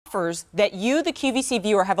offers that you, the QVC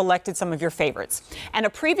viewer, have elected some of your favorites. And a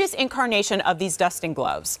previous incarnation of these dusting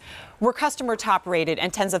gloves were customer top rated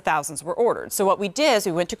and tens of thousands were ordered. So what we did is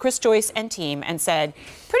we went to Chris Joyce and team and said,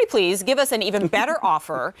 pretty please give us an even better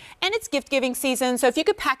offer. And it's gift giving season. So if you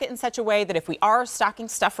could pack it in such a way that if we are stocking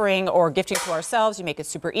stuffing or gifting to ourselves, you make it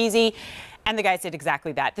super easy. And the guys did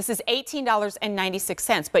exactly that. This is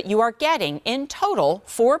 $18.96, but you are getting in total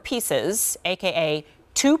 4 pieces, AKA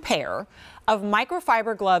 2 pair of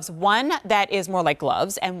microfiber gloves, one that is more like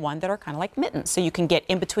gloves and one that are kind of like mittens. So you can get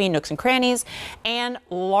in between nooks and crannies and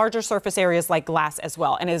larger surface areas like glass as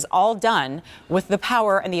well. And it is all done with the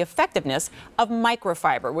power and the effectiveness of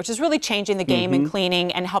microfiber, which is really changing the game in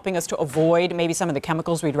cleaning and helping us to avoid maybe some of the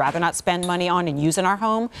chemicals we'd rather not spend money on and use in our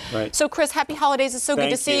home. Right. So Chris, happy holidays. It's so good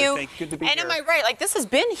to see you. Thank you. Good to be here. And am I right? Like this has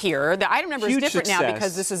been here. The item number is different now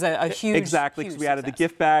because this is a huge Exactly, because we added success. the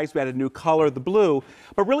gift bags, we added a new color, the blue.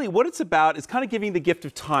 But really what it's about is kind of giving the gift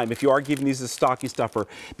of time if you are giving these as a stocking stuffer,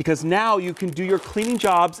 because now you can do your cleaning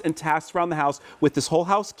jobs and tasks around the house with this whole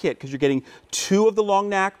house kit, because you're getting 2 of the long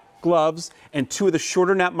neck gloves and 2 of the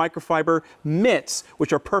shorter nap microfiber mitts,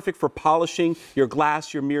 which are perfect for polishing your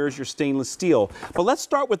glass, your mirrors, your stainless steel. But let's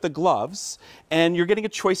start with the gloves, and you're getting a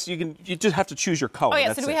choice. You just have to choose your color. Oh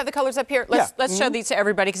yeah, so do we have the colors up here? Let's show these to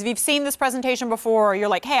everybody, because if you've seen this presentation before, you're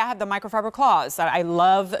like, hey, I have the microfiber claws. I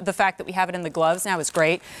love the fact that we have it in the gloves now. It's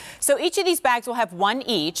great. So each of these bags will have 1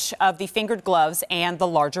 each of the fingered gloves and the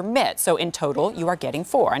larger mitt. So in total, you are getting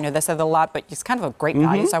 4. I know this is a lot, but it's kind of a great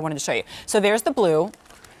value, so I wanted to show you. So there's the blue.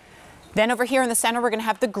 Then over here in the center, we're going to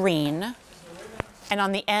have the green. And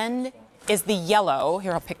on the end is the yellow.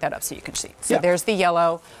 Here, I'll pick that up so you can see. So there's the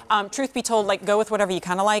yellow. Truth be told, like, go with whatever you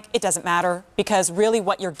kind of like. It doesn't matter, because really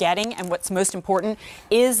what you're getting and what's most important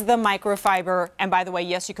is the microfiber. And by the way,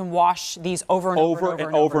 yes, you can wash these over and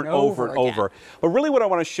over. But really what I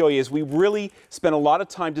want to show you is we really spent a lot of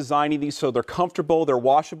time designing these so they're comfortable, they're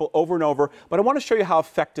washable over and over. But I want to show you how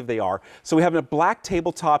effective they are. So we have a black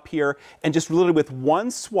tabletop here, and just literally with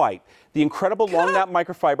 1 swipe, the incredible long nap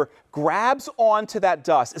microfiber grabs onto that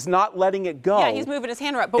dust. It's not letting it go. Yeah, he's moving his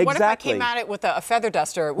hand around. But what if I came at it with a feather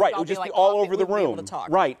duster? Right, it would just be all over the room.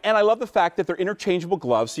 Right, and I love the fact that they're interchangeable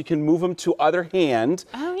gloves, so you can move them to other hand.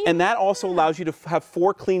 Oh, yeah. And that also allows you to have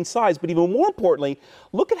 4 clean sides. But even more importantly,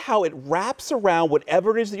 look at how it wraps around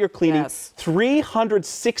whatever it is that you're cleaning,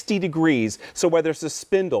 360 degrees. So whether it's a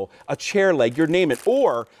spindle, a chair leg, you name it,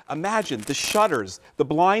 or imagine the shutters, the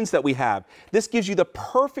blinds that we have. This gives you the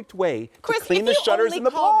perfect way to clean the shutters and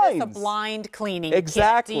the blinds. This a blind cleaning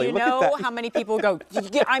Exactly. kit. Do you know how many people go,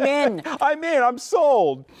 I'm in. I'm in, I'm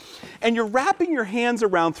sold. And you're wrapping your hands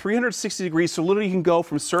around 360 degrees, so literally you can go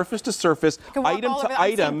from surface to surface, item to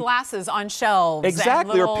item. Glasses on shelves.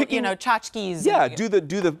 Exactly. And little, or picking, tchotchkes. Yeah, do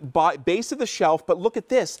the base of the shelf, but look at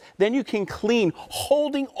this. Then you can clean,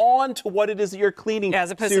 holding on to what it is that you're cleaning. Yeah,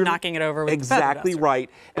 as opposed to knocking it over with Exactly right.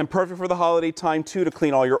 And perfect for the holiday time, too, to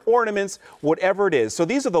clean all your ornaments, whatever it is. So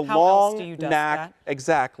these are the long neck.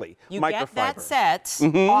 Exactly. You microfiber. Get that set.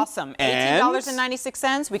 Awesome.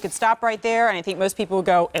 $18.96. We could stop right there, and I think most people would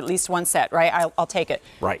go at least 1 set, right? I'll take it.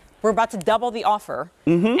 Right. We're about to double the offer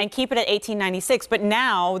and keep it at $18.96, but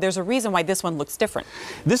now there's a reason why this one looks different.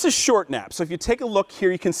 This is short nap. So if you take a look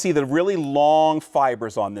here, you can see the really long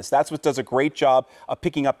fibers on this. That's what does a great job of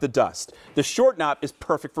picking up the dust. The short nap is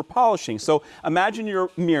perfect for polishing. So imagine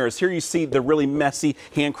your mirrors. Here you see the really messy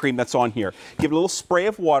hand cream that's on here. Give it a little spray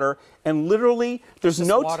of water, and literally there's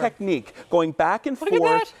no technique going back and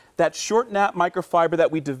forth. That short nap microfiber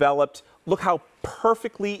that we developed, look how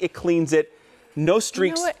perfectly it cleans it. No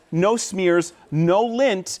streaks, no smears, no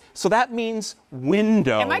lint. So that means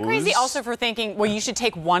windows. Am I crazy also for thinking, well, you should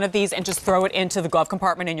take one of these and just throw it into the glove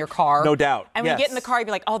compartment in your car? No doubt. And when you get in the car, you'd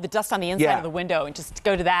be like, oh, the dust on the inside of the window, and just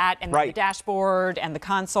go to that, and then the dashboard and the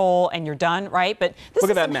console, and you're done, right? But this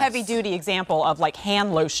is some heavy-duty example of like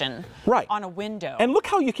hand lotion on a window. And look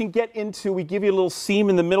how you can get into, we give you a little seam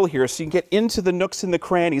in the middle here, so you can get into the nooks and the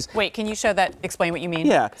crannies. Wait, can you show that, explain what you mean?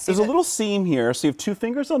 Yeah, there's a little seam here, so you have 2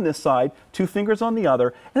 fingers on this side, 2 fingers on the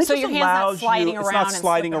other, and it so just your hand's allows not sliding you, around it's not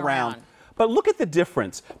sliding around. But look at the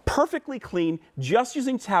difference. Perfectly clean, just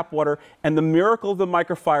using tap water, and the miracle of the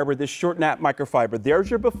microfiber, this short nap microfiber. There's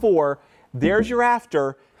your before, there's your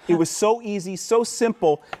after. It was so easy, so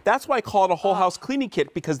simple. That's why I call it a whole house cleaning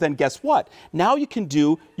kit, because then guess what? Now you can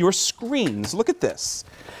do your screens. Look at this.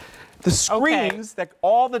 The screens, that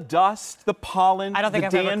all the dust, the pollen, I don't think the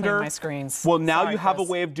I've dander. ever cleaned my screens. Well, now you have a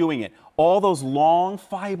way of doing it. all those long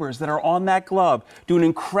fibers that are on that glove do an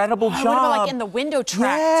incredible job. What about like in the window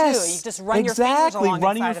track too? You just run your fingers along the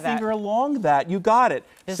running side your of that. finger along that. You got it.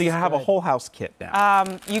 So you have a whole house kit now.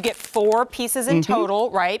 You get 4 pieces in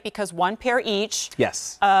total, right? Because 1 pair each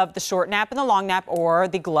of the short nap and the long nap, or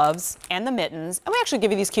the gloves and the mittens. And we actually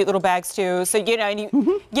give you these cute little bags too. So, you know, and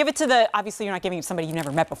you give it to the, obviously you're not giving it to somebody you've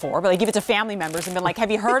never met before, but like give it to family members and been like,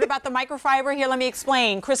 have you heard about the microfiber? Here, let me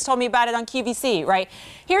explain. Chris told me about it on QVC, right?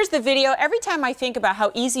 Here's the video. Every time I think about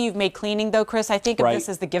how easy you've made cleaning though, Chris, I think of this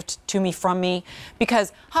as the gift to me from me,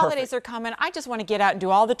 because holidays are coming. I just want to get out and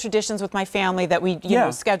do all the traditions with my family that we, you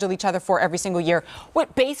know, schedule each other for every single year.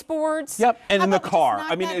 What, baseboards? Yep, and in the car.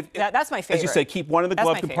 I mean, that's my favorite. As you say, keep one in the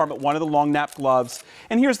glove compartment, one of the long nap gloves.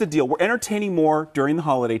 And here's the deal. We're entertaining more during the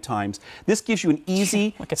holiday times. This gives you an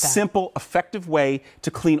easy, simple, effective way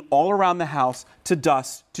to clean all around the house, to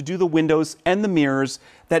dust, to do the windows and the mirrors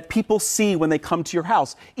that people see when they come to your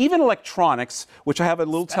house. Even electronics, which I have a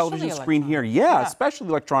little television screen here. Yeah, especially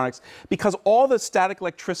electronics, because all the static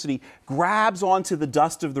electricity grabs onto the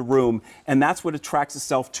dust of the room, and that's what attracts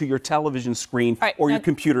itself to your television screen or your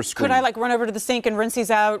computer screen. Could I like run over to the sink and rinse these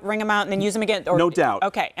out, wring them out, and then use them again? Or, no doubt.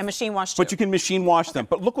 Okay, and machine wash too. But you can machine wash them.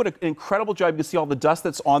 But look what an incredible job. You can see all the dust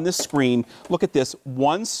that's on this screen. Look at this.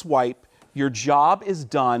 One swipe. Your job is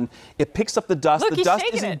done. It picks up the dust. Look, the dust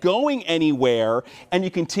isn't going anywhere, and you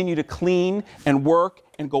continue to clean and work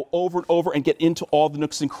and go over and over and get into all the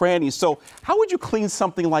nooks and crannies. So how would you clean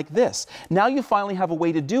something like this? Now you finally have a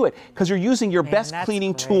way to do it, because you're using your best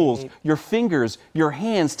cleaning tools, your fingers, your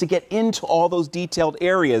hands, to get into all those detailed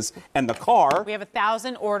areas. And the car. We have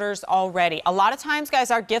 1,000 orders already. A lot of times,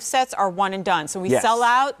 guys, our gift sets are one and done. So we sell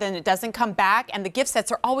out, then it doesn't come back. And the gift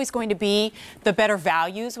sets are always going to be the better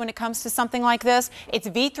values when it comes to something like this. It's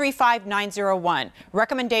V35901.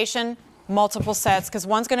 Recommendation: multiple sets, because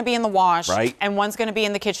one's going to be in the wash and one's going to be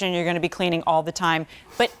in the kitchen, and you're going to be cleaning all the time,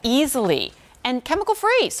 but easily and chemical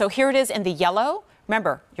free. So here it is in the yellow.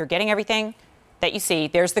 Remember, you're getting everything that you see.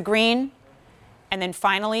 There's the green, and then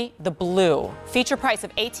finally the blue. Feature price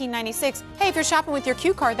of $18.96. Hey, if you're shopping with your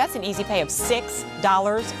Q card, that's an easy pay of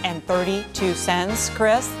 $6.32.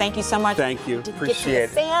 Chris, thank you so much. Thank you. Appreciate it.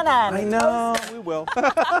 Santa. I know, we will. All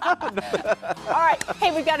right.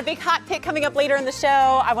 Hey, we've got a big hot pick coming up later in the show.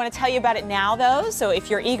 I want to tell you about it now, though. So if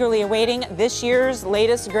you're eagerly awaiting this year's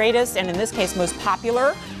latest, greatest, and in this case, most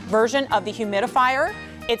popular version of the humidifier,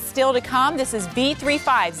 it's still to come. This is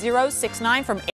V35069 from